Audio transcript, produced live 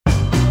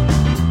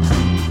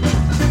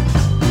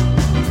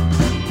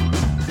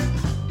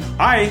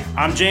Hi,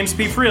 I'm James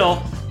P.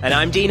 Friel. And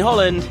I'm Dean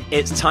Holland.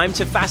 It's time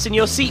to fasten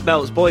your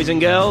seatbelts, boys and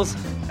girls.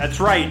 That's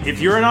right. If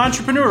you're an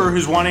entrepreneur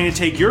who's wanting to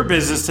take your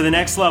business to the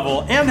next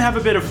level and have a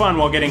bit of fun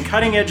while getting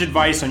cutting-edge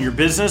advice on your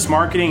business,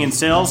 marketing, and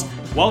sales,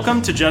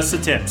 welcome to Just the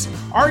Tips,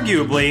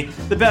 arguably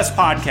the best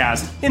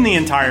podcast in the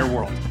entire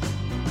world.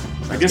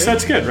 I guess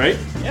that's good, right?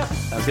 Yeah,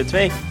 sounds good to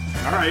me.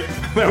 All right.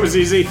 That was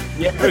easy.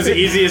 Yeah. That was the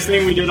easiest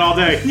thing we did all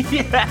day.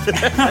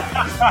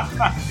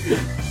 Yeah.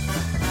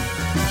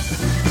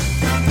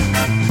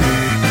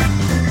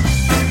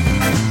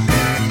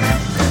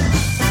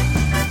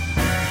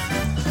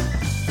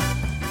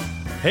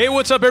 Hey,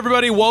 what's up,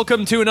 everybody?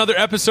 Welcome to another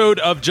episode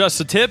of Just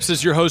the Tips. This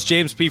is your host,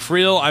 James P.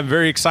 Friel. I'm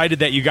very excited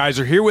that you guys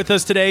are here with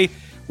us today.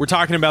 We're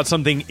talking about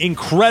something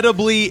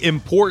incredibly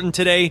important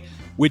today,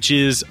 which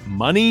is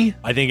money.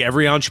 I think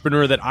every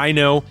entrepreneur that I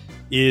know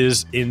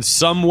is in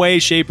some way,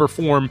 shape, or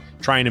form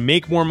trying to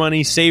make more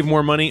money, save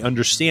more money,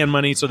 understand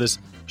money. So this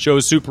show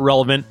is super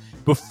relevant.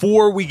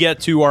 Before we get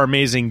to our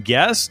amazing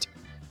guest,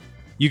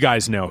 you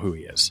guys know who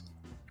he is.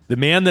 The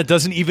man that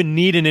doesn't even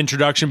need an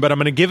introduction, but I'm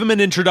going to give him an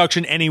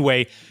introduction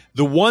anyway.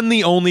 The one,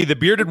 the only, the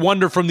bearded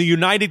wonder from the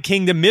United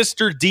Kingdom,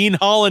 Mr. Dean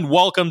Holland.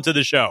 Welcome to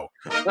the show.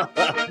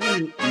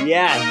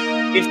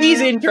 Yeah. If these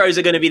intros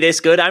are going to be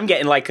this good, I'm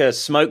getting like a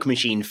smoke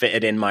machine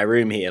fitted in my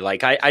room here.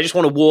 Like I just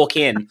want to walk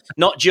in,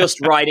 not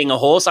just riding a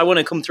horse. I want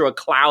to come through a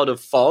cloud of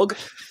fog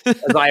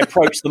as I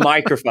approach the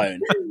microphone.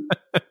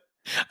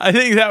 I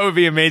think that would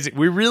be amazing.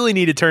 We really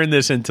need to turn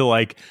this into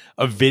like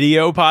a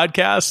video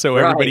podcast so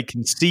everybody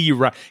can see you.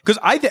 Right? Because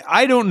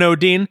I don't know,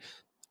 Dean.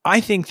 I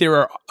think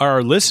there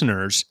are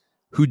listeners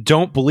who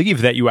don't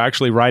believe that you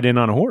actually ride in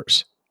on a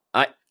horse.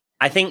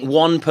 I think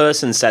one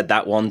person said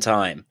that one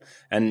time,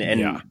 and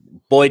yeah.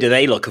 Boy, do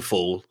they look a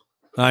fool.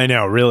 I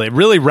know, really. It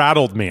really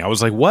rattled me. I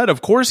was like, what?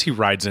 Of course he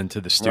rides into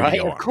the studio right?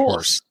 on a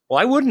horse.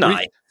 Why wouldn't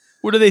I?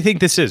 What do they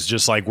think this is?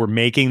 Just like we're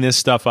making this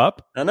stuff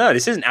up? I know.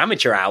 This isn't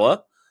amateur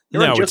hour.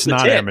 No, it's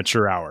not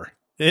amateur hour.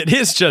 It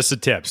is Just the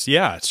Tips.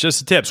 Yeah, it's Just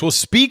the Tips. Well,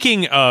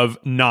 speaking of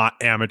not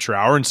amateur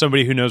hour and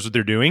somebody who knows what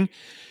they're doing,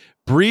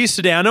 Bree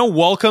Sedano,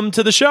 welcome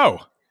to the show.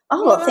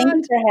 Oh, well, thank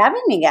you for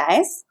having me,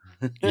 guys.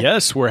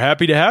 Yes, we're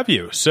happy to have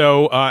you.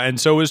 So, and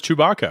so is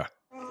Chewbacca.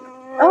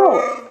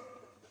 Oh.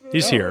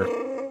 He's here.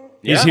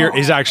 He's here.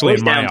 He's actually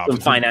in my office.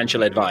 Some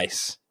financial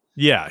advice.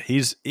 Yeah,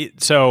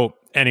 so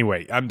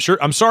anyway, I'm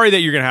sorry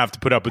that you're going to have to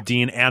put up with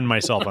Dean and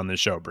myself on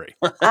this show, Bree.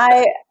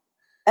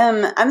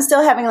 I'm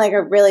still having like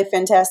a really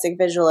fantastic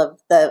visual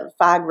of the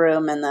fog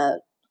room and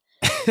the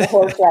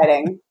horse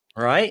riding.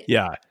 Right?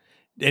 Yeah.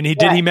 And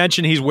did he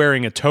mention he's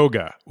wearing a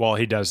toga while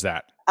he does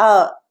that?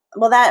 Oh,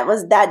 well,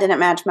 that didn't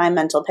match my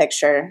mental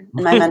picture.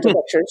 And my mental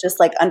picture is just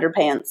like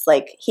underpants,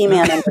 like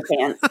He-Man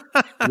underpants.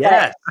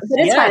 Yeah. But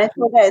it's fine. A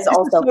toga is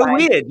also so fine.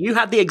 Weird. You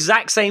had the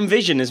exact same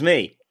vision as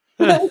me.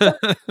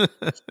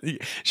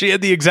 She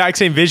had the exact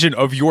same vision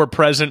of your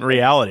present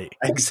reality.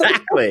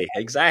 Exactly.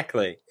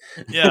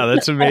 Yeah,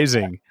 that's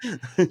amazing.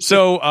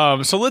 So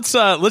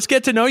let's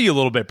get to know you a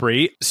little bit,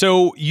 Bree.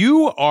 So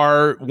you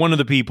are one of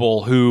the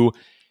people who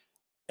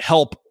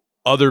help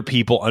other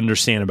people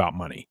understand about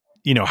money.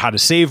 You know, how to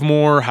save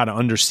more, how to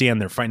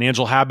understand their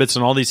financial habits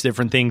and all these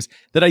different things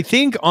that I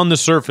think on the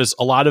surface,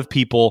 a lot of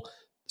people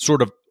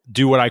sort of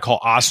do what I call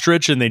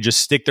ostrich and they just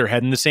stick their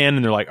head in the sand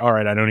and they're like, all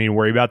right, I don't need to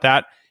worry about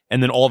that.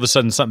 And then all of a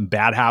sudden something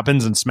bad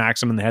happens and smacks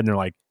them in the head and they're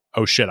like,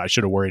 oh shit, I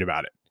should have worried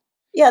about it.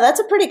 Yeah, that's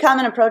a pretty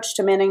common approach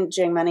to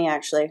managing money,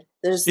 actually.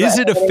 Is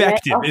it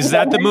effective? Is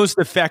that the most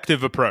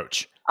effective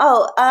approach?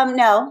 Oh,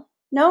 no,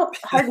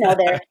 hard no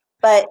there.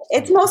 But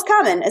it's most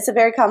common. It's a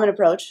very common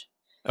approach.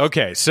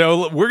 Okay,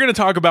 so we're going to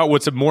talk about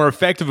what's a more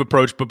effective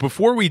approach. But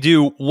before we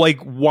do,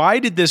 like, why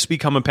did this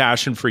become a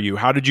passion for you?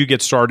 How did you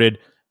get started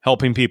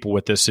helping people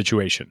with this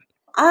situation?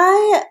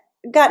 I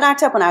got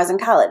knocked up when I was in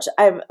college.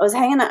 I was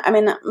hanging out. I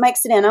mean, Mike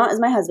Sedano is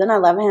my husband. I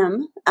love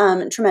him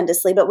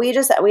tremendously. But we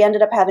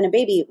ended up having a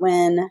baby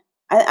when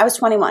I was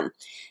 21.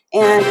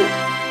 And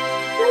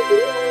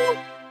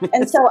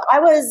so I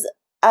was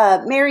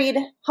married,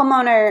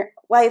 homeowner,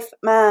 wife,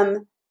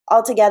 mom,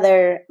 all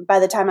together by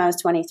the time I was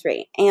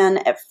 23. And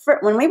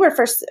when we were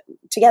first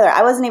together,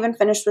 I wasn't even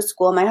finished with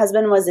school. My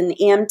husband was an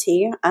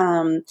EMT.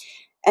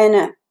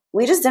 And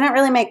we just didn't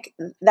really make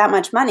that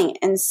much money.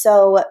 And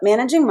so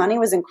managing money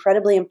was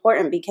incredibly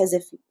important because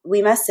if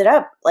we messed it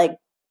up, like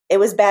it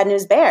was bad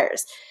news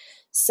bears.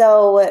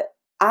 So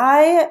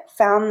I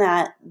found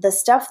that the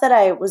stuff that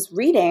I was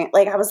reading,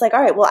 like I was like,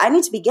 all right, well, I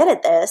need to be good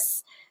at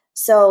this.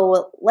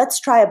 So let's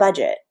try a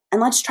budget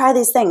and let's try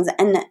these things.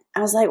 And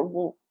I was like,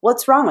 well,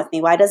 what's wrong with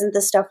me? Why doesn't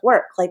this stuff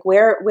work? Like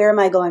where am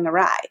I going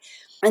awry?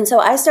 And so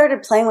I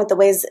started playing with the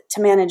ways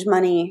to manage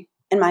money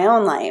in my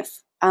own life.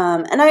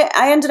 And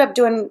I ended up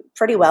doing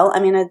pretty well.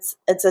 I mean,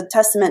 it's a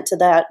testament to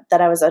that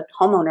I was a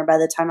homeowner by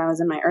the time I was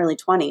in my early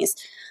 20s.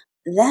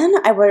 Then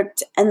I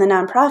worked in the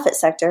nonprofit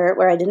sector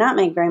where I did not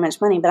make very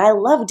much money, but I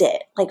loved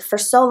it. Like for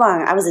so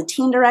long, I was a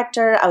teen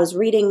director. I was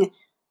reading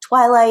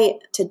Twilight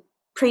to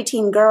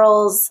preteen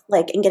girls,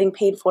 like, and getting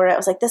paid for it. I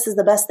was like, this is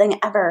the best thing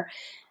ever.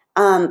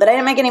 But I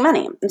didn't make any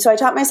money. And so I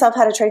taught myself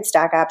how to trade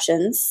stock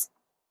options.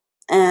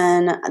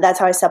 And that's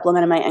how I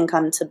supplemented my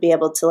income to be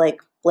able to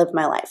like live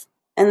my life.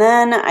 And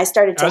then I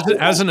started to...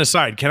 As an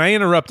aside, can I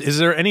interrupt? Is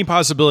there any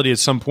possibility at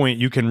some point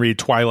you can read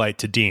Twilight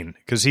to Dean?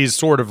 Because he's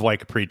sort of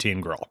like a preteen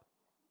girl.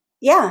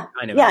 Yeah.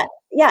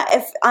 Yeah.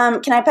 If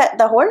can I pet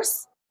the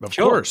horse? Of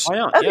course. Why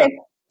not? Okay. Yeah.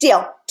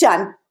 Deal.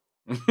 Done.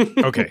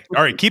 Okay.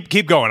 All right.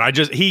 Keep going.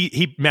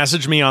 He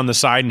messaged me on the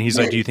side and he's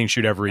like, do you think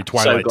she'd ever read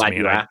Twilight to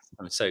me?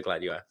 I'm so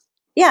glad you asked.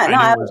 Yeah.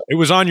 No, it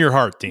was on your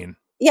heart, Dean.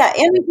 Yeah.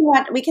 And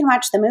we can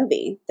watch the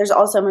movie. There's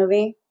also a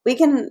movie. We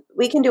can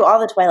do all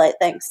the Twilight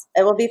things.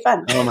 It will be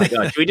fun. Oh my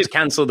God. Should we just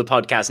cancel the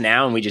podcast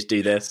now and we just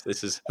do this?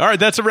 This is all right.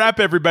 That's a wrap,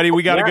 everybody.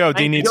 We got to go.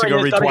 Dean needs to go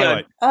read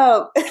Twilight.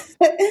 Oh,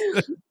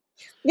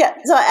 yeah.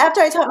 So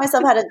after I taught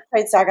myself how to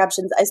trade stock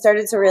options, I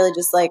started to really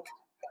just like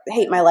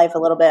hate my life a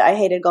little bit. I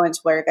hated going to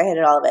work. I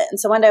hated all of it. And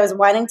so one day I was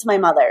whining to my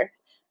mother.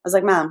 I was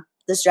like, Mom,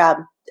 this job,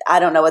 I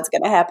don't know what's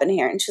going to happen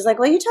here. And she's like,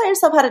 well, you taught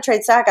yourself how to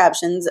trade stock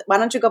options. Why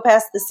don't you go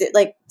past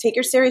take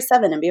your Series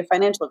 7 and be a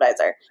financial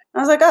advisor? And I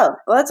was like, oh,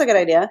 well, that's a good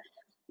idea.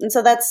 And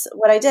so that's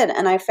what I did.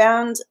 And I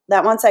found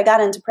that once I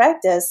got into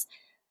practice,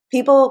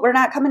 people were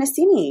not coming to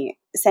see me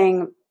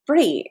saying,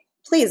 Bree,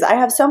 please, I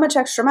have so much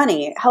extra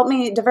money. Help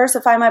me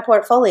diversify my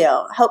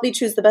portfolio. Help me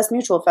choose the best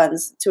mutual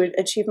funds to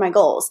achieve my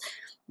goals.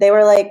 They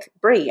were like,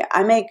 Bree,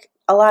 I make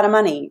a lot of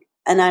money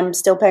and I'm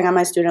still paying on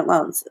my student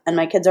loans and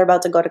my kids are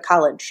about to go to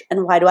college.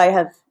 And why do I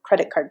have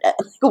credit card debt?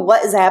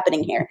 What is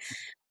happening here?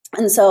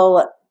 And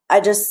so I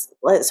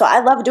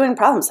love doing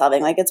problem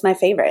solving. Like it's my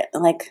favorite.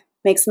 Like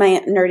makes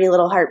my nerdy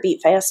little heart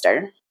beat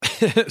faster.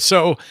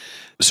 So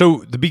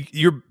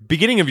your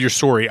beginning of your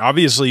story,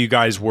 obviously you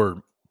guys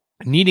were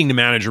needing to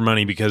manage your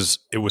money because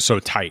it was so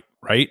tight,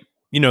 right?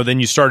 Then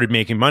you started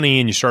making money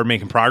and you started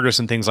making progress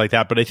and things like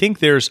that. But I think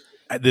there's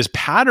this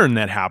pattern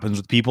that happens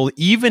with people,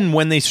 even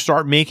when they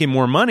start making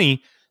more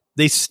money,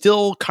 they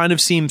still kind of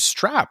seem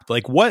strapped.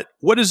 Like what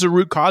is the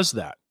root cause of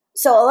that?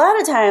 So a lot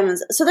of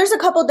times, there's a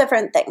couple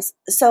different things.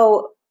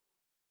 So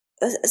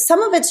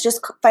some of it's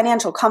just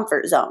financial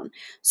comfort zone.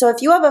 So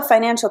if you have a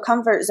financial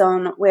comfort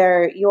zone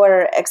where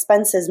your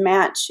expenses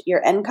match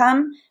your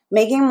income,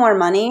 making more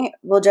money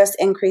will just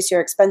increase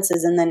your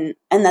expenses and then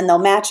they'll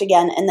match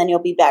again and then you'll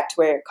be back to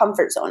where your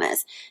comfort zone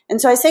is. And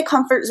so I say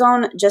comfort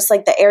zone, just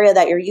like the area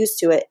that you're used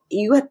to it.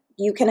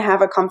 You can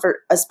have a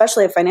comfort,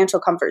 especially a financial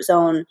comfort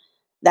zone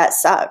that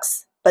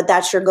sucks, but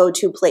that's your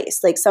go-to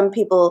place. Like some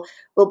people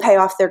will pay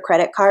off their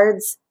credit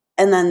cards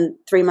and then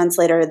 3 months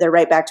later they're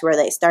right back to where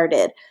they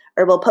started.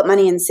 Or will put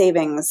money in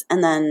savings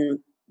and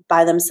then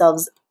buy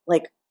themselves,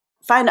 like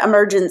find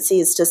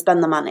emergencies to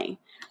spend the money.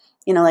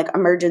 Like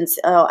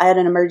emergency. Oh, I had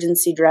an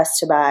emergency dress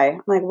to buy.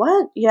 I'm like,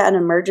 what? You had an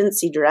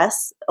emergency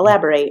dress?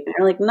 Elaborate. And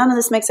you're like, none of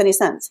this makes any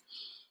sense.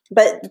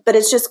 But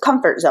it's just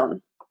comfort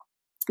zone.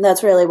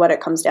 That's really what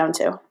it comes down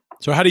to.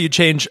 So how do you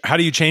change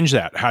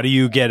that? How do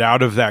you get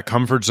out of that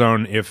comfort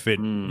zone if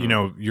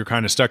you're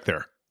kind of stuck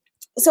there?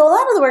 So a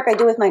lot of the work I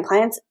do with my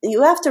clients,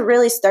 you have to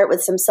really start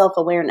with some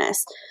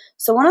self-awareness.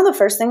 So one of the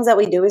first things that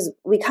we do is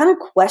we kind of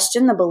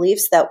question the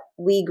beliefs that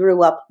we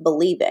grew up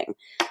believing,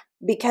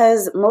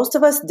 because most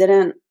of us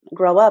didn't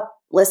grow up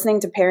listening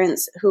to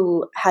parents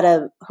who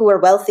were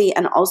wealthy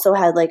and also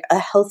had like a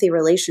healthy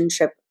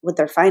relationship with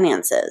their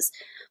finances.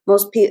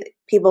 Most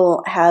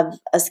people have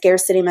a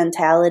scarcity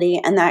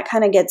mentality, and that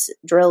kind of gets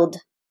drilled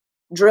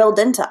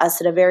into us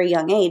at a very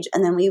young age,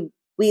 and then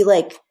we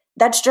like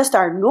that's just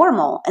our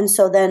normal, and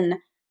so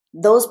then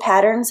those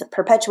patterns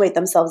perpetuate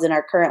themselves in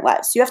our current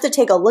lives. So you have to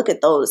take a look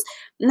at those,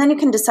 and then you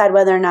can decide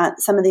whether or not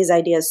some of these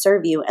ideas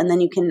serve you. And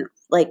then you can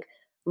like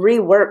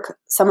rework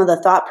some of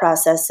the thought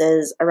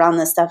processes around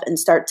this stuff and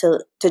start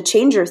to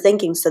change your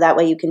thinking. So that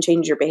way you can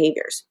change your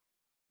behaviors.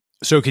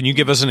 So can you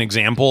give us an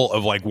example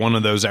of like one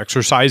of those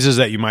exercises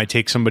that you might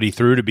take somebody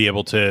through to be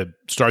able to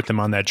start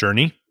them on that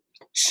journey?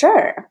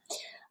 Sure.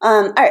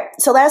 All right.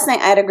 So last night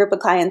I had a group of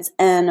clients,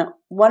 and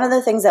one of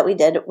the things that we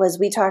did was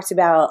we talked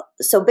about,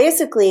 so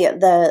basically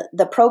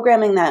the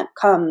programming that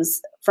comes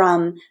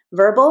from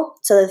verbal,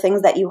 so the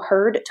things that you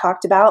heard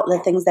talked about, the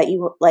things that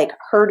you like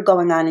heard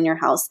going on in your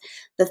house,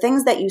 the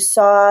things that you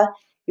saw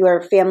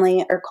your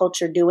family or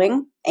culture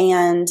doing,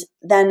 and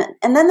then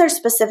there's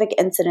specific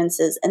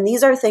incidences, and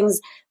these are things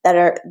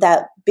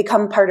that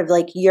become part of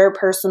like your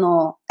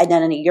personal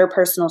identity, your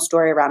personal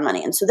story around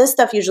money. And so this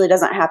stuff usually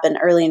doesn't happen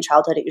early in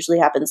childhood. It usually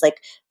happens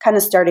like kind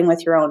of starting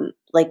with your own,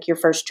 like your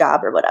first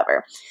job or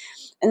whatever.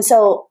 And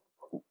so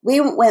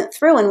we went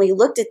through and we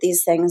looked at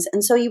these things.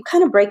 And so you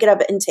kind of break it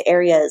up into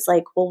areas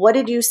like, well, what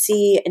did you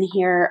see and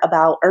hear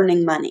about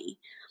earning money?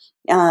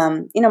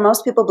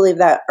 Most people believe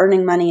that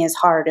earning money is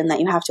hard and that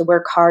you have to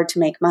work hard to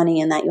make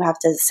money and that you have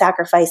to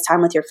sacrifice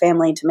time with your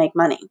family to make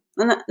money.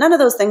 None of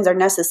those things are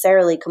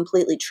necessarily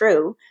completely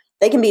true.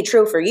 They can be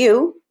true for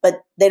you,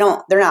 but they're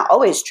not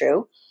always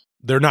true.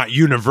 They're not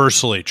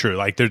universally true.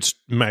 Like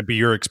might be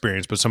your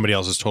experience, but somebody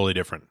else is totally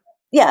different.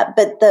 Yeah,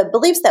 but the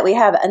beliefs that we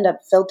have end up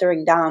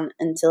filtering down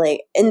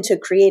into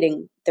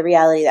creating the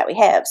reality that we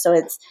have. So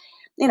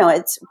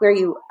it's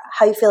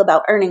how you feel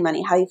about earning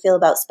money, how you feel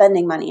about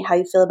spending money, how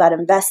you feel about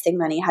investing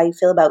money, how you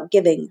feel about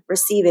giving,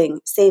 receiving,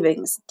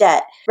 savings,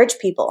 debt, rich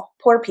people,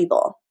 poor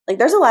people. Like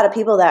there's a lot of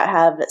people that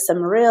have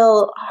some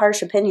real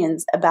harsh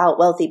opinions about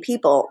wealthy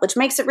people, which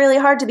makes it really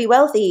hard to be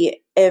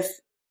wealthy if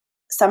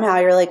somehow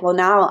you're like, well,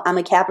 now I'm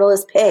a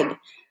capitalist pig,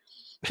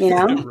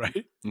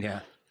 Right. Yeah.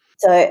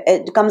 So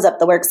it gums up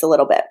the works a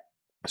little bit.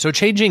 So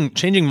changing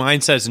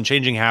mindsets and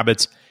changing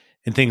habits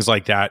and things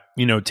like that,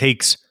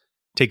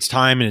 takes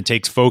time and it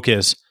takes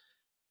focus.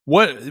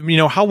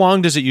 How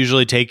long does it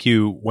usually take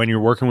you when you're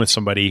working with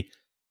somebody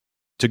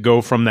to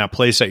go from that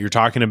place that you're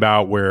talking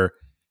about where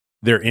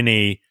they're in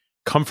a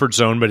comfort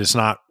zone, but it's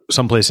not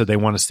someplace that they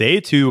want to stay,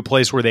 to a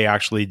place where they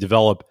actually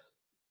develop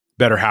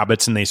better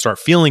habits and they start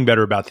feeling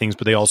better about things,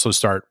 but they also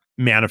start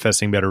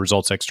manifesting better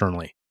results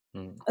externally?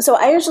 So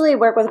I usually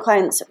work with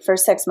clients for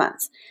 6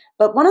 months.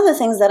 But one of the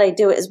things that I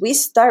do is we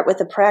start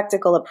with a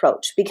practical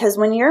approach, because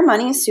when your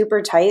money's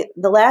super tight,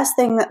 the last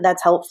thing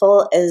that's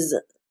helpful is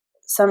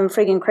some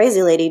freaking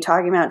crazy lady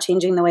talking about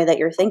changing the way that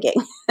you're thinking.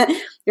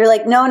 You're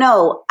like,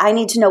 no, I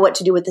need to know what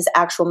to do with this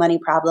actual money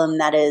problem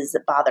that is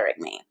bothering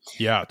me.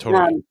 Yeah,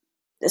 totally.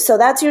 So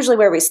that's usually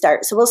where we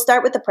start. So we'll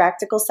start with the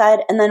practical side.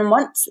 And then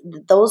once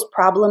those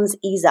problems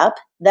ease up,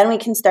 then we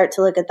can start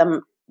to look at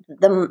the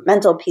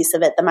mental piece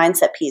of it, the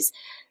mindset piece.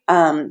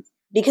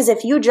 Because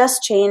if you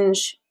just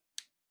change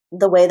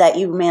the way that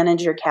you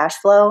manage your cash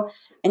flow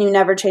and you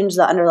never change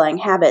the underlying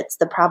habits,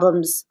 the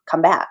problems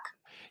come back.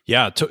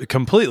 Yeah,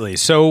 completely.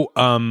 So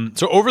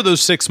over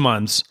those 6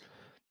 months,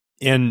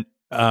 and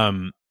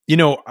I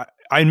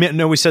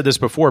know we said this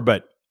before,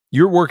 but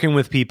you're working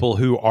with people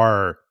who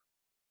are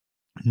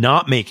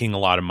not making a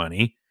lot of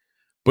money,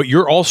 but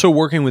you're also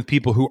working with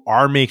people who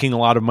are making a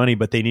lot of money,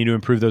 but they need to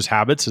improve those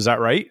habits. Is that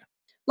right?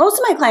 Most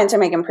of my clients are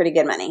making pretty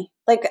good money.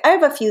 Like I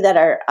have a few that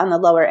are on the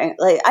lower end.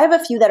 Like I have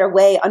a few that are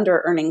way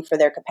under earning for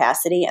their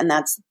capacity, and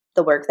that's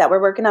the work that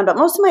we're working on. But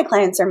most of my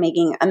clients are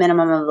making a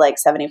minimum of like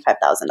 $75,000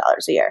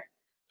 a year.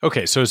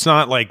 Okay, so it's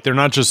not like they're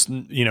not just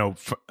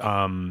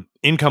income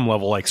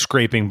level like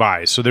scraping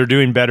by. So they're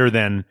doing better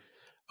than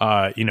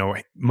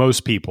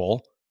most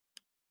people.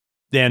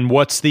 Then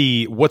what's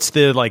the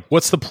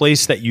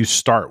place that you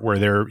start where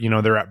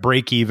they're at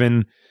break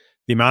even?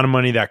 The amount of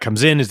money that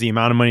comes in is the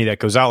amount of money that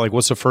goes out. Like,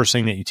 what's the first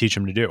thing that you teach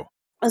them to do?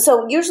 And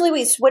so usually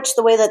we switch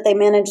the way that they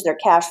manage their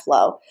cash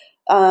flow.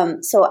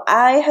 So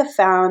I have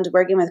found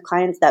working with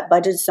clients that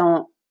budgets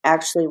don't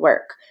actually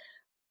work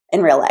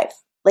in real life.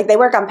 Like they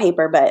work on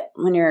paper, but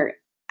when you're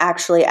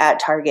actually at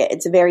target,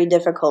 it's very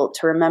difficult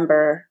to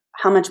remember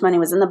how much money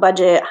was in the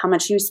budget, how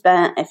much you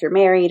spent, if you're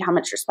married, how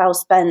much your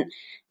spouse spent,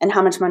 and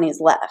how much money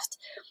is left.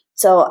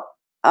 So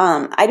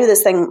I do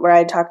this thing where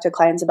I talk to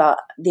clients about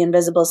the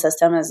invisible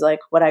system, is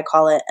like what I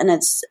call it. And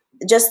it's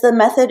just the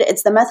method.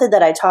 It's the method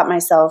that I taught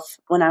myself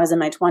when I was in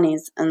my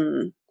 20s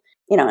and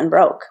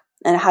broke,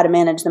 and how to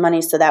manage the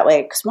money. So that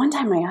way, because one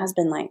time my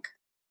husband,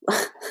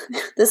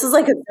 this is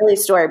like a silly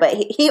story, but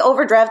he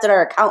overdrafted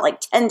our account like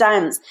 10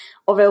 times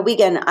over a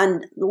weekend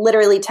on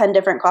literally 10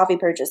 different coffee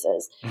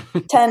purchases,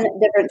 10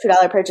 different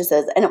 $2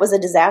 purchases. And it was a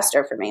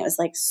disaster for me. It was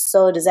like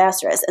so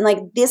disastrous. And like,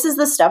 this is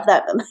the stuff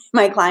that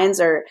my clients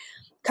are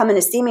coming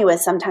to see me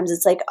with. Sometimes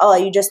it's like, oh,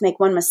 you just make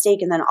one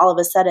mistake and then all of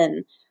a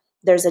sudden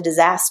there's a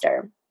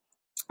disaster.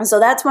 And so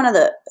that's one of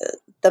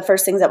the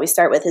first things that we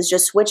start with, is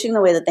just switching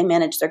the way that they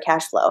manage their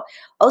cash flow.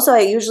 Also, I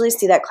usually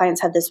see that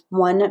clients have this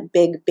one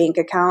big bank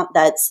account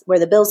that's where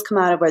the bills come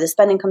out of, where the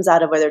spending comes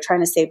out of, where they're trying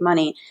to save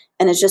money.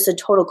 And it's just a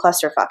total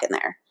clusterfuck in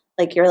there.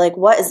 Like, you're like,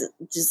 what is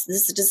this?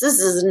 This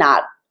is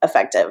not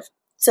effective.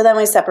 So then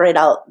we separate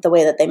out the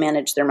way that they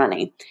manage their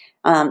money.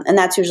 And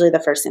that's usually the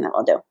first thing that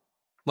we'll do.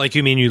 Like,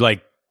 you mean you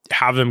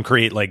have them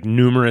create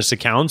numerous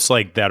accounts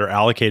that are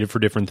allocated for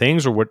different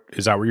things, or what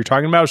is that what you're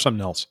talking about, or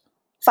something else?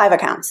 5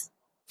 accounts.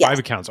 Yes. 5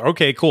 accounts.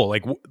 Okay, cool.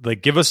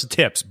 Like give us the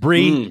tips.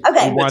 Bree,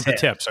 okay. We want the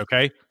tips,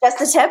 okay? Just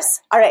the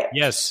tips? All right.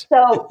 Yes.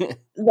 So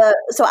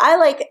I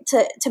like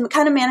to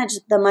kind of manage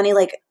the money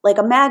like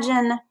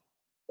imagine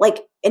like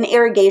an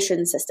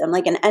irrigation system,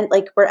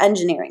 like we're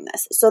engineering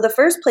this. So the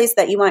first place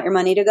that you want your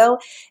money to go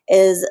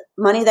is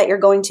money that you're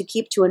going to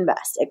keep to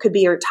invest. It could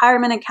be your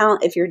retirement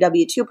account if you're a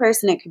W-2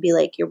 person. It could be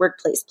like your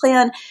workplace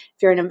plan.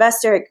 If you're an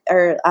investor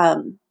or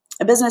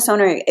a business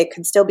owner, it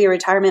could still be a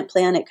retirement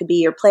plan. It could be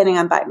you're planning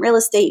on buying real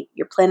estate.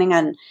 You're planning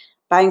on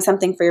buying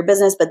something for your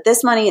business, but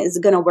this money is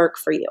going to work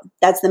for you.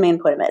 That's the main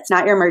point of it. It's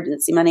not your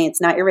emergency money.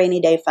 It's not your rainy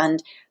day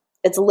fund.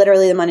 It's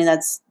literally the money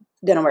that's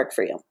going to work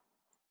for you.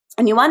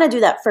 And you want to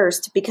do that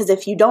first, because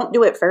if you don't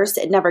do it first,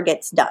 it never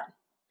gets done.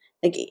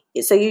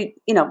 So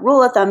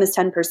rule of thumb is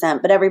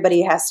 10%, but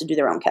everybody has to do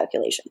their own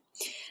calculation.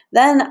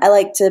 Then I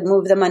like to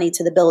move the money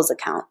to the bills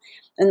account.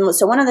 And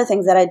so one of the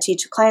things that I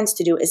teach clients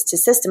to do is to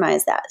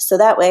systemize that. So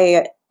that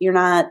way you're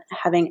not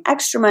having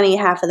extra money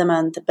half of the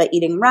month, but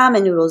eating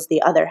ramen noodles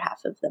the other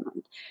half of the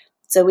month.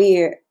 So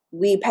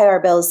we pay our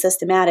bills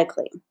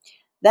systematically.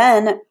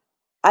 Then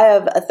I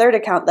have a third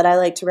account that I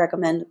like to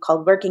recommend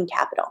called working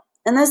capital.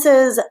 And this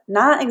is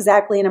not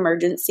exactly an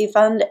emergency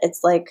fund.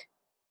 It's like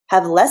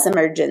have less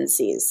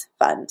emergencies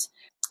fund.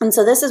 And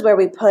so this is where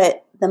we put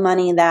the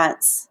money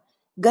that's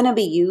going to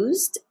be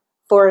used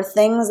for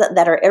things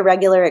that are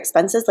irregular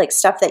expenses, like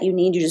stuff that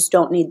you just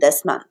don't need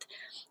this month.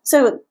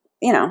 So,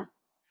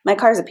 my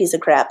car's a piece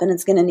of crap and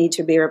it's going to need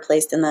to be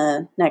replaced in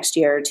the next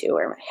year or two.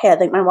 Or, hey, I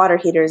think my water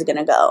heater is going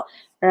to go.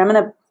 Or I'm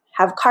going to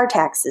have car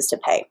taxes to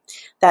pay,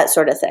 that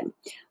sort of thing.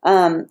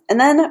 And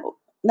then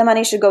the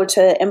money should go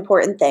to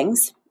important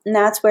things. And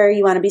that's where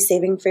you want to be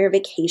saving for your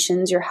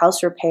vacations, your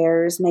house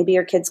repairs, maybe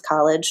your kids'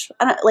 college,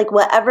 like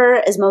whatever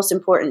is most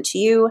important to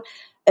you.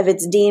 If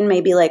it's Dean,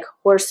 maybe like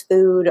horse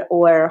food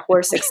or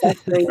horse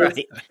accessories,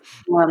 Right.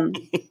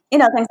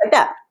 Things like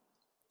that.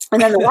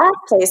 And then the last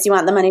place you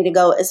want the money to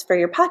go is for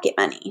your pocket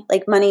money,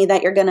 like money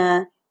that you're going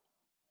to,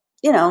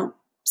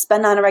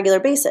 spend on a regular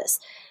basis.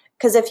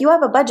 Because if you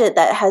have a budget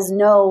that has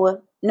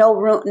no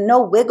room,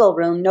 no wiggle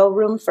room, no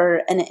room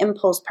for an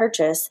impulse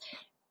purchase,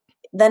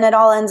 then it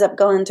all ends up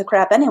going to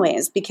crap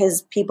anyways,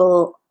 because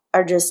people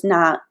are just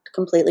not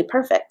completely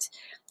perfect.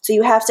 So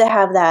you have to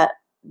have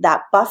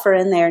that buffer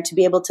in there to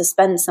be able to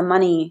spend some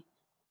money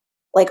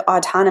like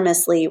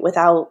autonomously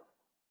without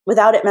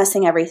it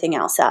messing everything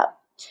else up.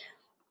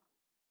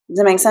 Does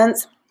that make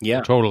sense?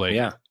 Yeah, Totally.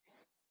 Yeah.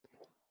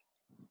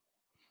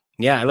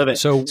 Yeah, I love it.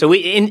 So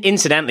we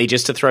incidentally,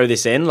 just to throw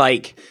this in,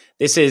 like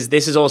this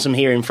is awesome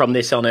hearing from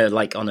this on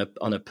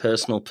a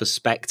personal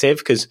perspective,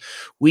 because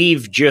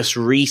we've just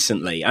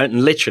recently,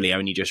 literally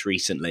only just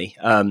recently,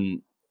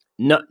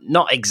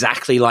 not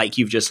exactly like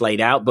you've just laid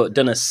out, but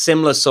done a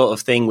similar sort of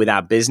thing with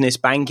our business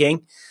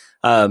banking.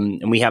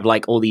 And we have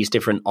like all these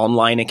different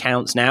online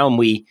accounts now, and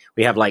we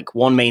have like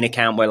one main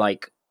account where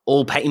like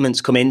all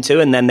payments come into,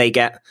 and then they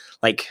get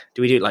like,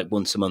 do we do it like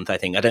once a month? I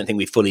don't think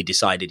we fully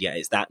decided yet.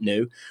 It's that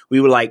new.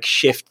 We will like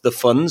shift the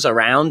funds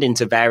around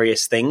into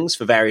various things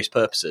for various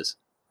purposes.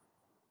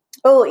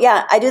 Oh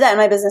yeah. I do that in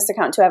my business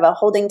account too. I have a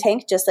holding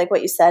tank, just like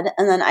what you said.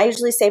 And then I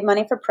usually save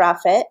money for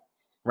profit.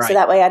 Right. So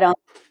that way I don't,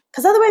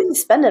 because otherwise you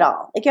spend it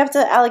all. Like you have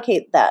to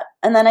allocate that.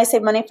 And then I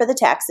save money for the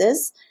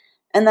taxes.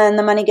 And then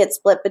the money gets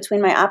split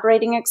between my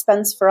operating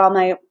expense for all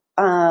my,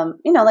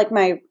 like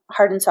my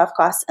hard and soft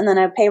costs. And then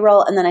I have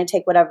payroll, and then I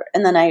take whatever.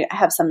 And then I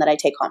have some that I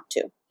take home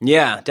too.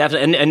 Yeah,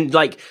 definitely. And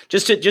like,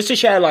 just to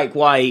share like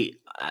why,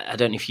 I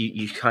don't know if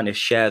you kind of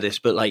share this,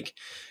 but like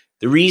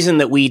the reason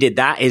that we did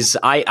that is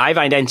I've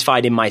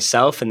identified in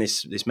myself, and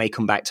this may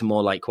come back to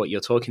more like what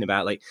you're talking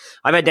about. Like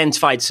I've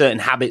identified certain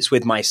habits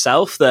with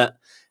myself that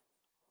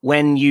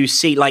when you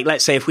see, like,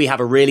 let's say if we have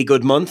a really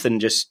good month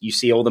and just you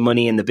see all the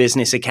money in the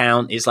business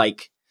account is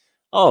like,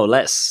 oh,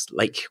 let's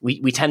like,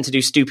 we tend to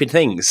do stupid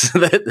things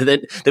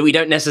that we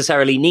don't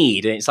necessarily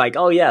need. And it's like,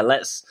 oh yeah,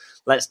 let's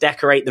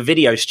decorate the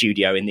video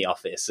studio in the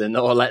office,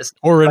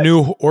 or a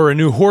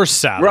new horse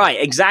saddle. Right,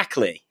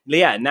 exactly.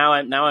 Yeah, now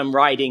I'm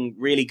riding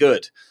really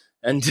good.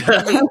 And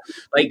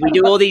like we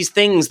do all these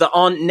things that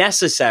aren't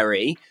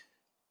necessary.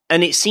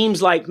 And it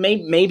seems like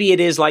maybe it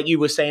is like you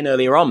were saying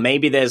earlier on,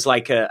 maybe there's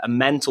like a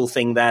mental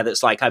thing there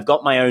that's like, I've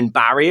got my own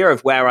barrier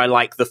of where I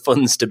like the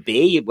funds to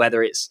be,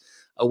 whether it's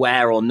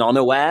aware or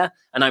non-aware.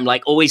 And I'm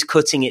like always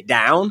cutting it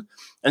down.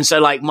 And so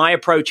like my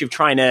approach of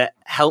trying to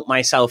help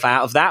myself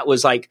out of that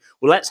was like,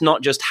 well, let's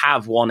not just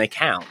have one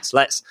account.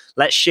 Let's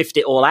shift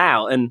it all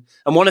out. And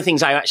one of the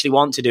things I actually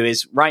want to do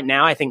is right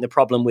now, I think the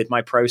problem with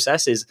my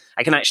process is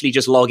I can actually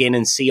just log in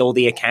and see all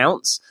the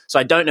accounts. So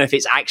I don't know if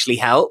it's actually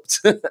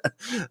helped.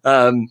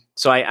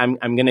 So I'm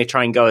going to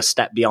try and go a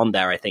step beyond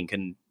there, I think,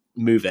 and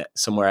move it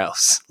somewhere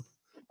else.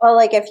 Well,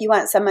 like if you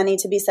want some money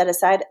to be set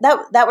aside,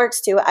 that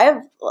works too. I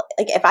have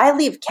like, if I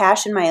leave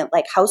cash in my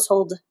like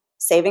household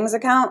savings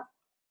account,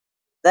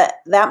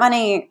 that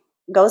money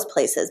goes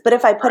places. But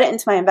if I put it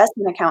into my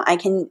investment account, I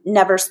can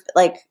never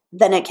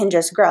then it can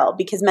just grow,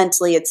 because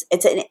mentally it's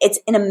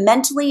in a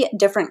mentally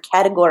different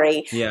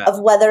category of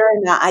whether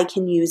or not I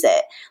can use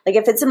it. Like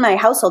if it's in my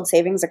household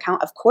savings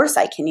account, of course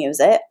I can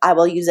use it. I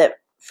will use it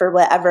for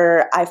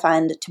whatever I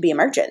find to be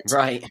emergent.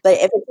 Right. But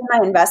if it's in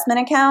my investment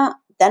account,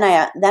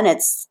 then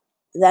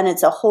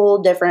it's a whole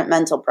different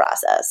mental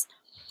process.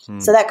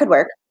 So that could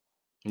work.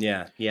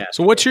 Yeah. Yeah.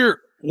 So what's your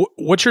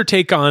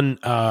take on,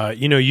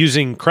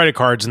 using credit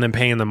cards and then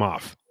paying them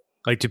off?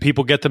 Like, do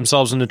people get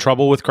themselves into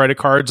trouble with credit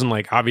cards? And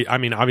like,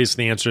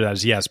 obviously the answer to that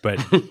is yes, but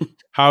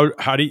how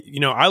do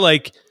you,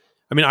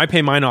 I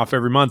pay mine off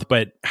every month,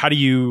 but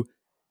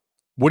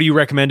what do you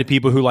recommend to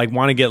people who like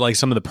want to get like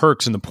some of the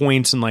perks and the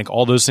points and like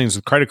all those things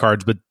with credit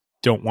cards, but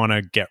don't want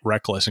to get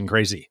reckless and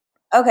crazy?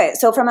 Okay,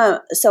 so from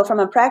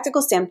a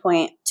practical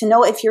standpoint, to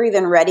know if you're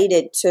even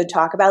ready to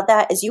talk about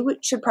that is you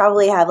should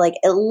probably have like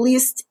at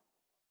least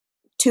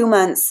 2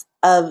 months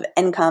of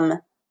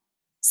income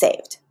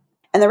saved.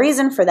 And the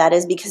reason for that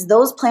is because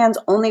those plans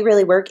only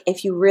really work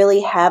if you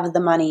really have the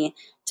money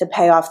to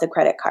pay off the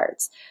credit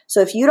cards.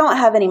 So if you don't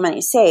have any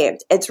money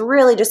saved, it's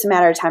really just a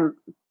matter of time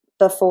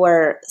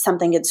before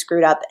something gets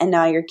screwed up and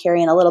now you're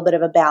carrying a little bit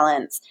of a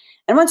balance.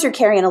 And once you're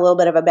carrying a little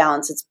bit of a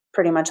balance, it's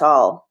pretty much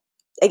all,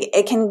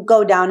 it can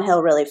go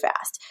downhill really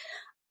fast.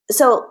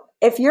 So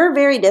if you're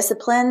very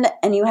disciplined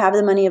and you have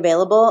the money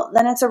available,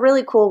 then it's a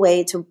really cool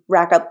way to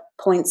rack up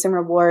points and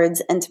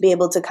rewards and to be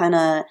able to kind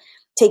of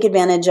take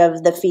advantage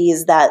of the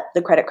fees that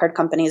the credit card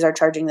companies are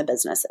charging the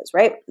businesses,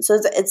 right? So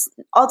it's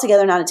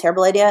altogether not a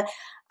terrible idea.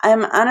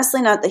 I'm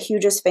honestly not the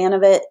hugest fan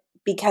of it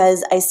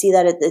because I see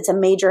that it's a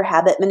major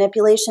habit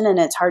manipulation and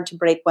it's hard to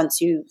break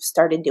once you've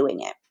started doing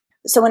it.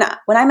 So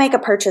when I make a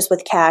purchase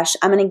with cash,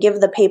 I'm going to give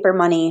the paper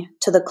money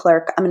to the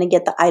clerk. I'm going to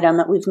get the item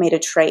that we've made a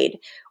trade.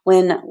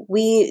 When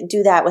we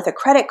do that with a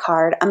credit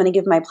card, I'm going to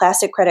give my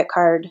plastic credit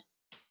card,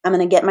 I'm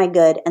going to get my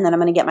good, and then I'm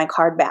going to get my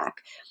card back.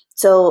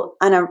 So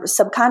on a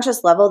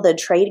subconscious level, the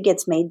trade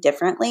gets made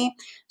differently.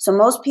 So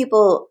most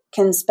people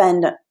can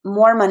spend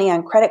more money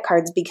on credit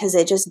cards because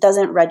it just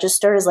doesn't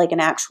register as like an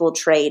actual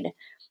trade,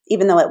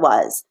 even though it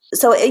was.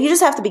 So you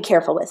just have to be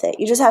careful with it.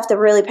 You just have to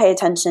really pay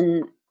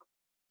attention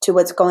to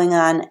what's going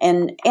on.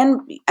 And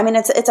I mean,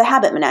 it's a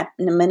habit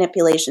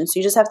manipulation. So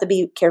you just have to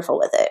be careful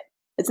with it.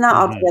 It's not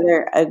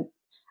altogether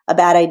a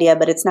bad idea,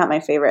 but it's not my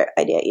favorite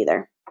idea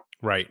either.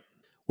 Right.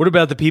 What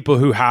about the people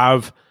who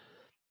have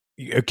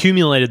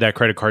accumulated that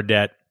credit card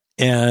debt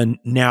and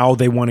now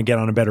they want to get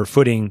on a better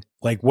footing?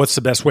 Like, what's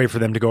the best way for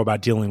them to go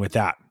about dealing with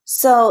that?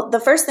 So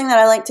the first thing that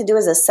I like to do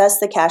is assess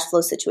the cash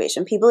flow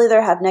situation. People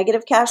either have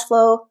negative cash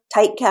flow,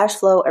 tight cash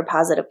flow, or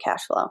positive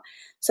cash flow.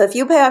 So if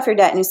you pay off your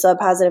debt and you still have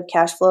positive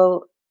cash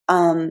flow,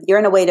 you're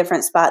in a way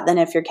different spot than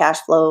if your cash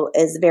flow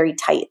is very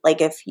tight,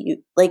 like if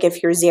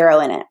you're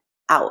zeroing it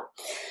out.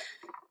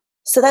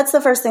 So that's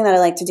the first thing that I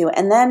like to do.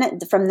 And then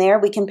from there,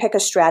 we can pick a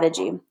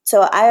strategy.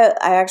 So I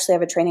actually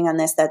have a training on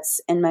this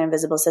that's in my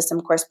Invisible System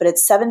course, but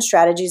it's 7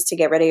 strategies to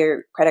get rid of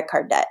your credit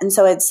card debt. And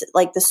so it's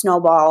like the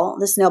snowball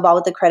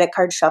with the credit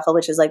card shuffle,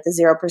 which is like the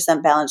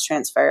 0% balance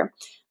transfer,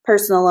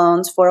 personal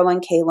loans,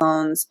 401k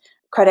loans,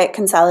 credit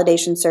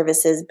consolidation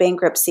services,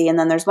 bankruptcy. And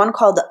then there's one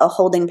called a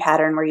holding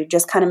pattern where you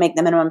just kind of make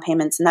the minimum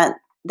payments, and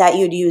that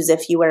you'd use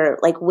if you were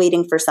like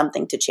waiting for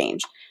something to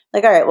change.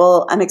 Like, all right,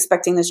 well, I'm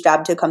expecting this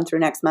job to come through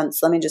next month,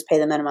 so let me just pay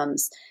the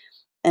minimums,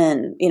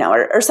 and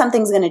or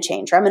something's going to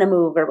change, or I'm going to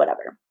move, or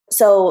whatever.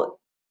 So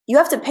you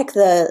have to pick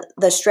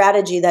the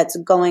strategy that's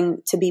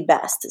going to be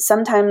best.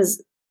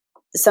 Sometimes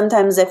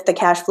if the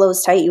cash flow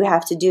is tight, you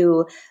have to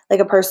do like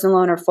a personal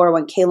loan or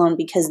 401k loan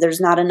because there's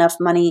not enough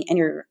money and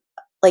you're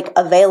like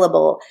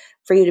available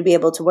for you to be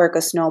able to work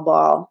a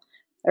snowball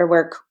or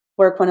work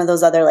one of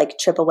those other like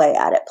chip away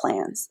at it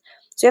plans.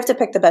 So you have to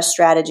pick the best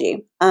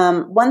strategy.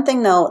 One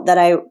thing though that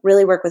I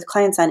really work with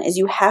clients on is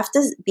you have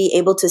to be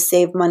able to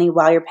save money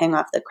while you're paying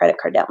off the credit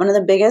card debt. One of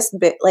the biggest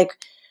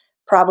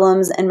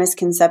problems and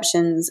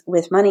misconceptions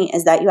with money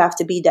is that you have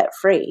to be debt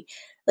free.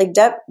 Like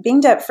being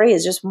debt free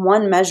is just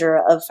one measure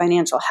of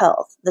financial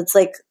health. That's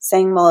like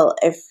saying, well,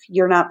 if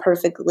you're not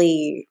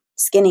perfectly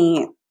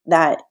skinny,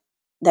 that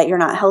you're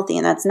not healthy,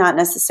 and that's not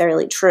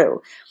necessarily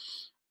true.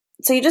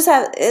 So you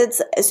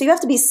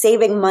have to be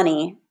saving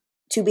money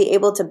to be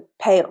able to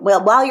pay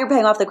while you're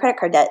paying off the credit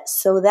card debt,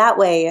 so that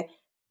way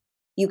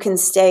you can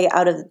stay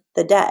out of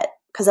the debt,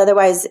 because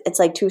otherwise it's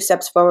like 2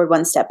 steps forward,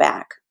 1 step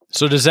back.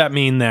 So does that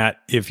mean that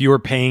if you're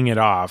paying it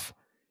off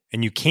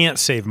and you can't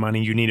save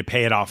money, you need to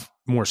pay it off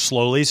more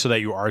slowly so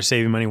that you are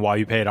saving money while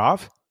you pay it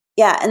off?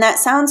 Yeah, and that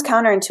sounds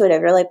counterintuitive.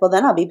 You're like, well,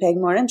 then I'll be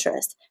paying more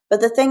interest. But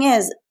the thing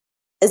is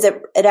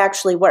it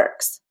actually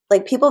works.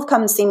 Like, people have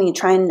come see me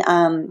trying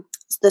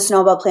the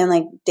snowball plan,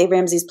 like Dave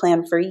Ramsey's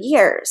plan, for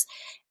years.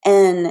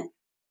 And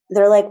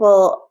they're like,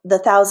 well, the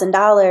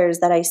 $1,000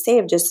 that I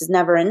saved just is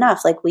never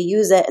enough. Like, we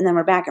use it and then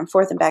we're back and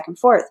forth and back and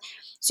forth.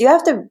 So you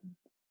have to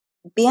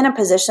be in a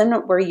position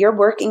where your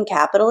working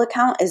capital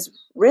account is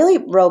really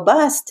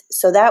robust.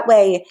 So that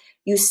way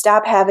you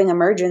stop having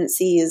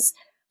emergencies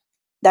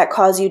that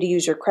cause you to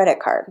use your credit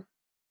card.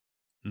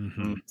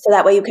 Mm-hmm. So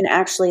that way you can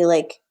actually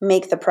like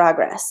make the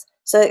progress.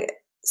 So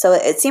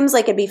it seems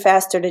like it'd be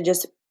faster to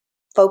just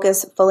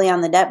focus fully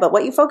on the debt, but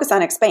what you focus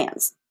on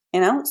expands,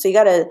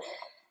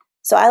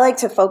 So I like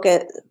to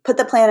put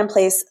the plan in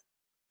place,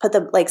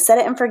 set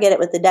it and forget it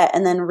with the debt,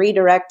 and then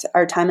redirect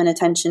our time and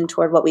attention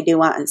toward what we do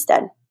want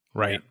instead.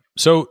 Right.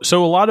 So a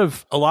lot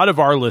of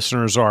our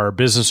listeners are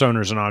business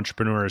owners and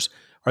entrepreneurs.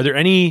 Are there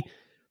any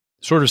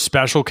sort of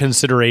special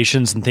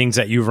considerations and things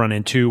that you've run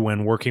into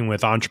when working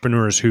with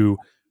entrepreneurs who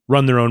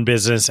run their own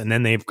business, and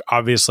then they've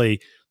obviously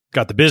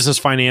got the business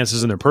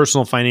finances and their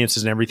personal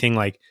finances and everything?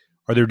 Like,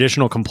 are there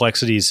additional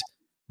complexities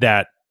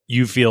that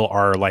you feel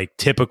are like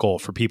typical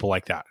for people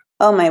like that?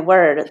 Oh my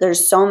word.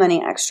 There's so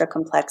many extra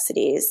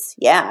complexities.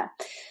 Yeah.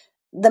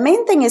 The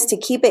main thing is to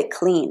keep it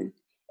clean.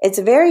 It's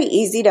very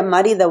easy to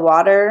muddy the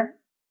water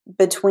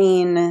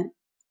between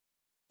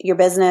your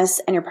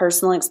business and your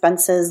personal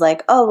expenses.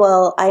 Like, oh,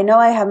 well, I know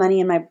I have money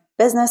in my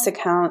business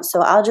account,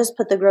 so I'll just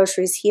put the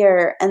groceries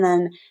here, and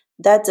then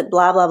that's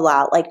blah, blah,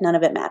 blah. Like, none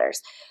of it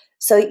matters.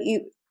 So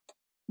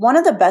one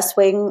of the best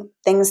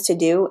things to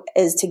do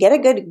is to get a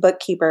good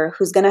bookkeeper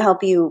who's going to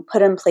help you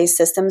put in place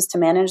systems to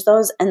manage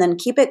those, and then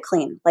keep it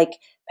clean. Like,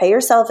 pay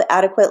yourself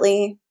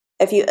adequately,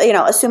 if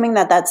assuming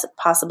that that's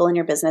possible in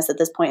your business at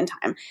this point in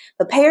time,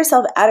 but pay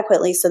yourself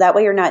adequately so that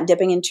way you're not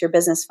dipping into your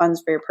business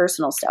funds for your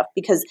personal stuff.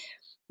 Because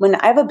when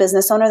I have a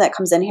business owner that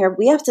comes in here,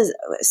 we have to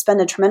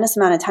spend a tremendous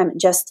amount of time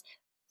just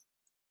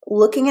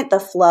looking at the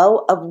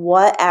flow of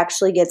what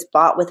actually gets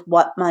bought with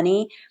what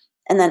money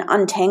and then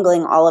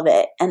untangling all of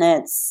it. And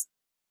it's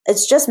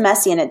just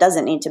messy and it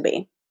doesn't need to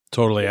be.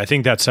 Totally. I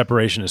think that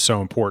separation is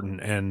so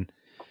important. And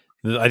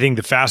I think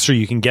the faster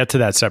you can get to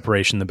that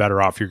separation, the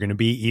better off you're going to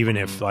be. Even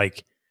if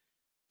like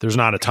there's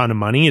not a ton of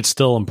money, it's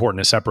still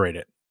important to separate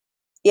it.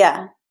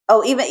 Yeah.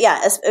 Oh,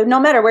 no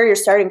matter where you're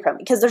starting from,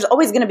 because there's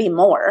always going to be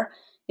more.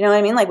 You know what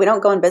I mean? Like we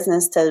don't go in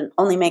business to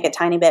only make a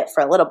tiny bit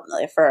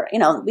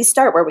we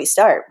start where we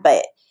start,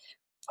 but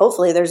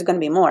hopefully there's going to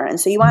be more. And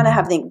so you want to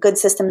have the good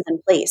systems in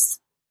place.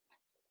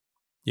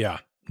 Yeah,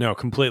 no,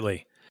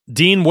 completely.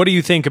 Dean, what do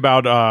you think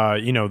about,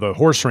 the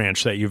horse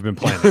ranch that you've been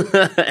planning?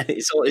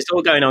 It's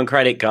all going on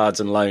credit cards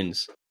and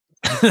loans.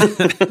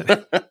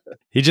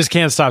 He just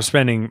can't stop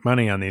spending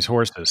money on these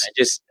horses.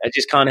 I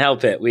just can't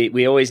help it.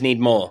 We always need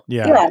more.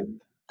 Yeah.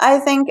 I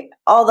think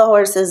all the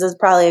horses is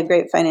probably a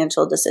great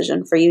financial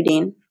decision for you,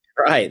 Dean.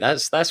 Right.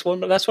 That's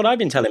what I've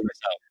been telling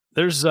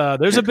myself.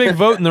 There's a big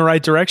vote in the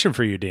right direction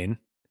for you, Dean.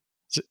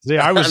 See,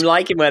 I'm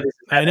liking where this is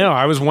heading. I know.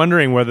 I was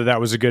wondering whether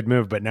that was a good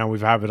move, but now we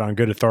have it on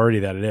good authority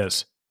that it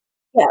is.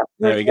 Yeah.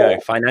 There we go.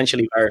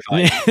 Financially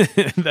verified.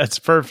 That's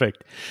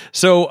perfect.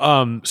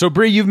 So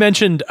Bree, you've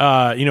mentioned,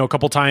 a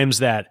couple times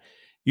that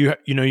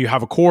you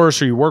have a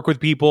course or you work with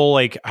people.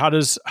 Like, how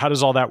does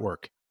all that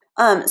work?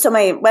 So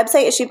my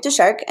website is Sheep to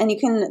Shark, and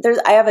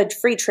I have a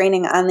free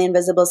training on the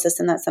invisible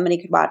system that somebody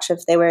could watch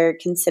if they were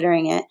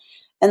considering it.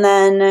 And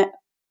then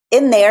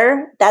in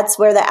there, that's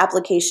where the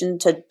application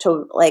to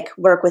like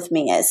work with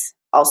me is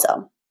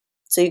also.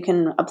 So you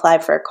can apply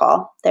for a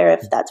call there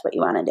if that's what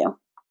you want to do.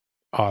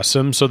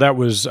 Awesome. So that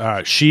was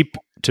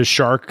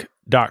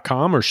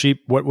sheeptoshark.com or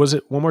sheep. What was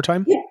it? One more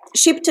time? Yeah,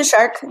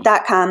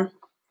 sheeptoshark.com.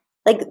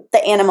 Like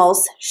the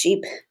animals,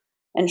 sheep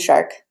and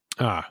shark.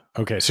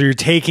 Okay. So you're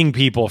taking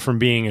people from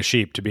being a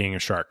sheep to being a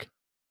shark.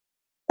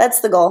 That's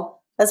the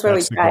goal. That's where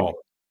we try.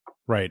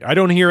 Right. I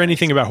don't hear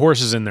anything about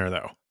horses in there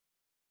though.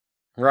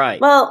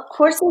 Right. Well,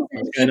 horses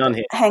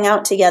hang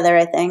out together,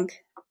 I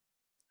think.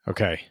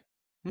 Okay.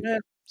 Yeah,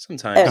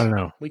 sometimes. I don't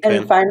know.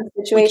 In farm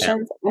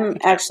situations.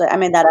 Actually, I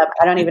made that up.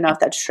 I don't even know if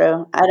that's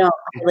true. I don't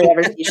really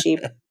ever see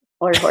sheep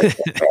or horses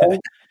really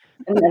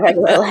in my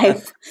regular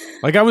life.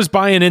 Like I was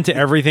buying into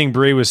everything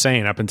Bree was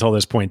saying up until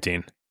this point,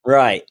 Dean.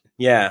 Right.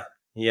 Yeah.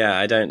 Yeah.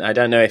 I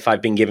don't know if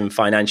I've been given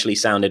financially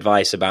sound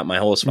advice about my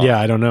horse farm. Yeah,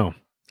 I don't know.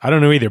 I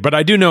don't know either, but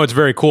I do know it's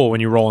very cool when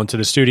you roll into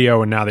the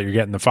studio and now that you're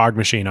getting the fog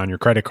machine on your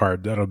credit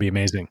card, that'll be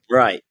amazing.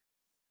 Right.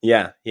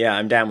 Yeah. Yeah.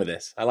 I'm down with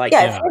this. I like it.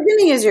 Yeah. If you're going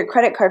to use your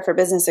credit card for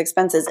business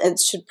expenses,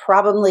 it should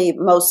probably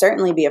most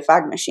certainly be a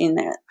fog machine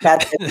there.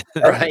 That's it.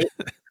 Right.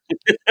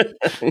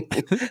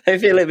 I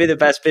feel it'd be the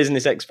best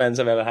business expense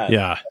I've ever had.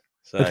 Yeah.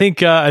 So. I think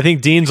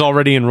Dean's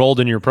already enrolled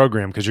in your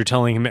program because you're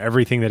telling him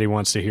everything that he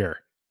wants to hear.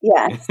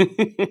 Yeah.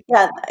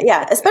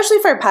 Yeah. Especially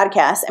for a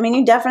podcast. I mean,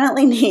 you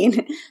definitely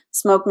need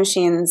smoke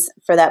machines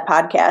for that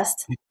podcast.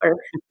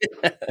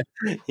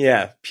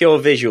 Yeah. Pure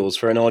visuals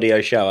for an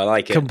audio show. I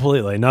like it.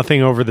 Completely.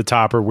 Nothing over the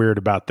top or weird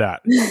about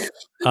that.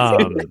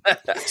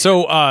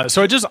 So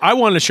I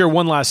wanted to share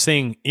one last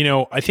thing.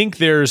 I think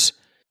there's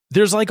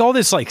like all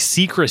this like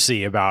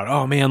secrecy about,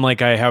 oh man,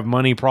 like I have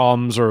money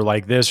problems or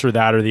like this or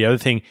that or the other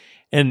thing.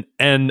 And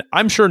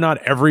I'm sure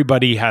not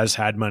everybody has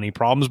had money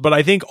problems, but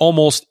I think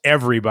almost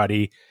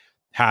everybody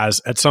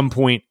has at some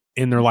point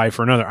in their life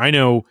or another. I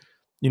know,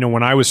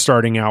 when I was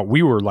starting out,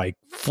 we were like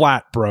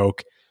flat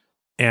broke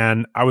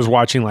and I was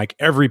watching like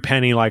every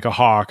penny like a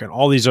hawk and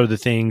all these other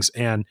things.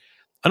 And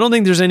I don't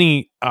think there's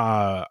any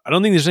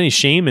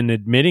shame in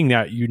admitting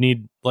that you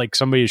need like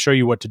somebody to show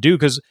you what to do.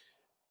 Cause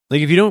like,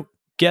 if you don't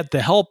get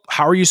the help,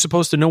 how are you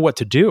supposed to know what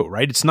to do?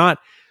 Right.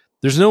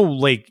 There's no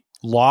like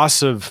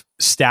loss of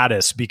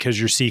status because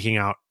you're seeking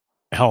out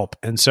help.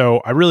 And so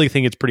I really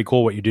think it's pretty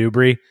cool what you do,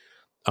 Bree,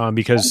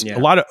 because a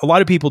lot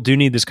of people do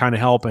need this kind of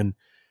help. And,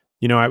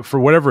 for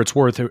whatever it's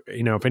worth,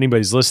 if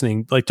anybody's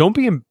listening, like, don't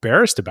be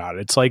embarrassed about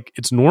it. It's like,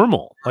 it's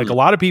normal. Like a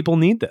lot of people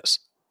need this.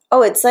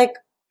 Oh, it's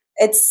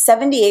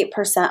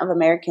 78% of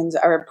Americans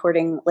are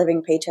reporting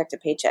living paycheck to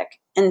paycheck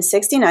and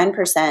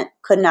 69%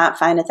 could not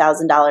find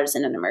 $1,000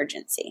 in an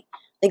emergency.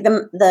 Like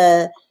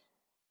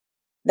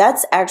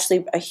that's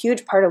actually a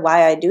huge part of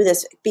why I do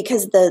this,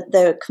 because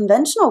the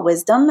conventional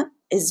wisdom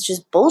is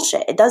just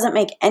bullshit. It doesn't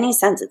make any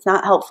sense. It's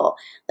not helpful.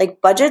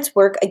 Like budgets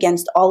work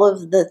against all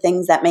of the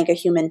things that make a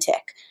human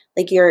tick.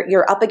 Like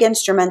you're up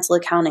against your mental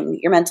accounting.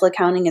 Your mental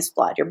accounting is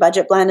flawed. Your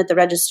budget blind at the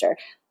register.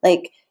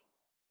 Like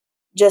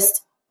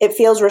just it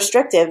feels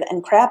restrictive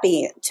and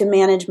crappy to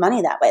manage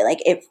money that way. Like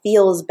it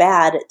feels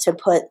bad to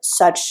put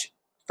such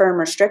firm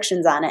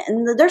restrictions on it.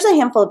 And there's a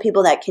handful of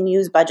people that can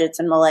use budgets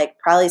and will like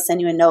probably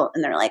send you a note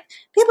and they're like,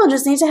 people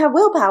just need to have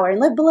willpower and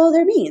live below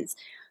their means.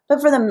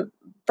 But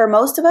for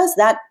most of us,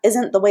 that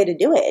isn't the way to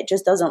do it. It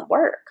just doesn't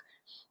work.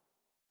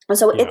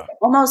 So it's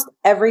almost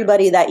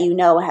everybody that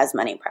has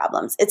money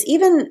problems. It's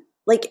even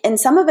like, and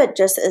some of it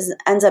just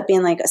ends up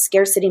being like a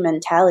scarcity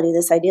mentality,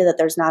 this idea that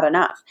there's not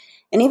enough.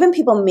 And even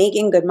people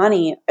making good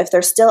money, if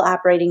they're still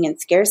operating in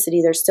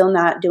scarcity, they're still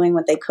not doing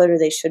what they could or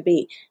they should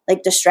be.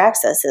 Like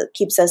distracts us. It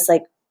keeps us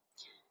like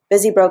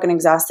busy, broken,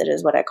 exhausted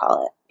is what I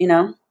call it, you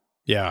know?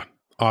 Yeah.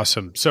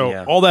 Awesome.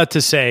 So all that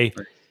to say,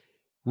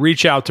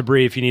 reach out to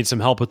Bree if you need some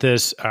help with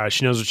this.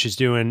 She knows what she's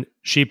doing.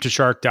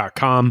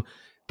 sheep2shark.com.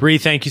 Bree,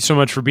 thank you so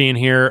much for being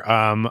here.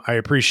 I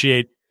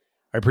appreciate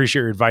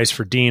your advice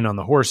for Dean on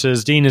the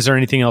horses. Dean, is there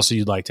anything else that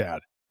you'd like to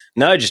add?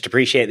 No, just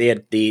appreciate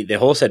the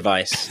horse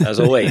advice as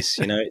always.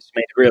 You know, it's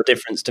made a real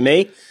difference to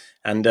me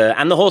and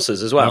the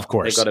horses as well. Of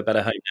course, they've got a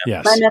better home now.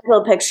 Yes. My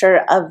mental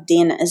picture of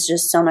Dean is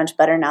just so much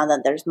better now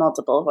that there's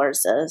multiple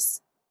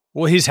horses.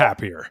 Well, he's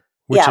happier,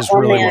 which is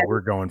really what we're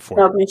going for.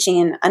 Smoke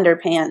machine,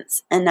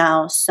 underpants, and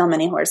now so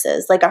many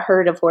horses, like a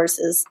herd of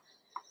horses.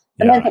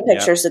 The mental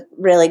picture is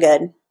really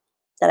good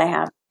that I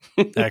have.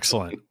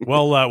 Excellent.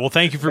 Well,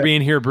 thank you for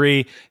being here,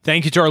 Bree.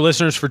 Thank you to our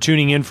listeners for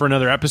tuning in for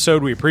another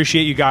episode. We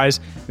appreciate you guys.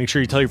 Make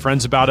sure you tell your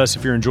friends about us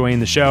if you're enjoying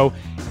the show,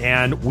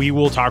 and we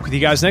will talk with you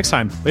guys next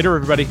time. Later,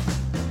 everybody.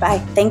 Bye.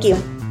 Thank you.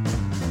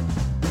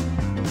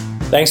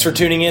 Thanks for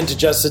tuning in to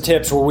Just the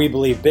Tips, where we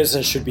believe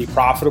business should be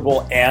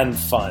profitable and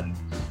fun.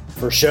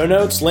 For show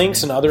notes,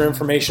 links, and other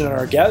information on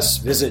our guests,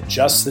 visit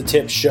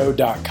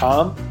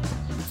justthetipsshow.com.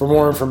 For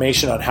more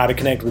information on how to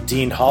connect with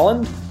Dean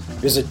Holland,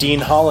 visit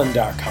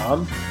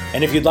deanholland.com.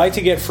 And if you'd like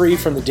to get free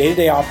from the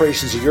day-to-day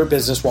operations of your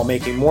business while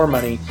making more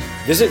money,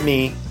 visit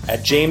me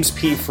at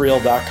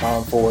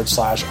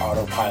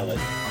jamespfriel.com/autopilot.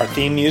 Our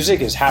theme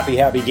music is Happy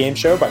Happy Game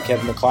Show by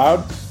Kevin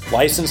MacLeod,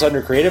 licensed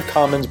under Creative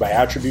Commons by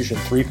Attribution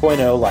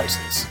 3.0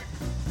 license.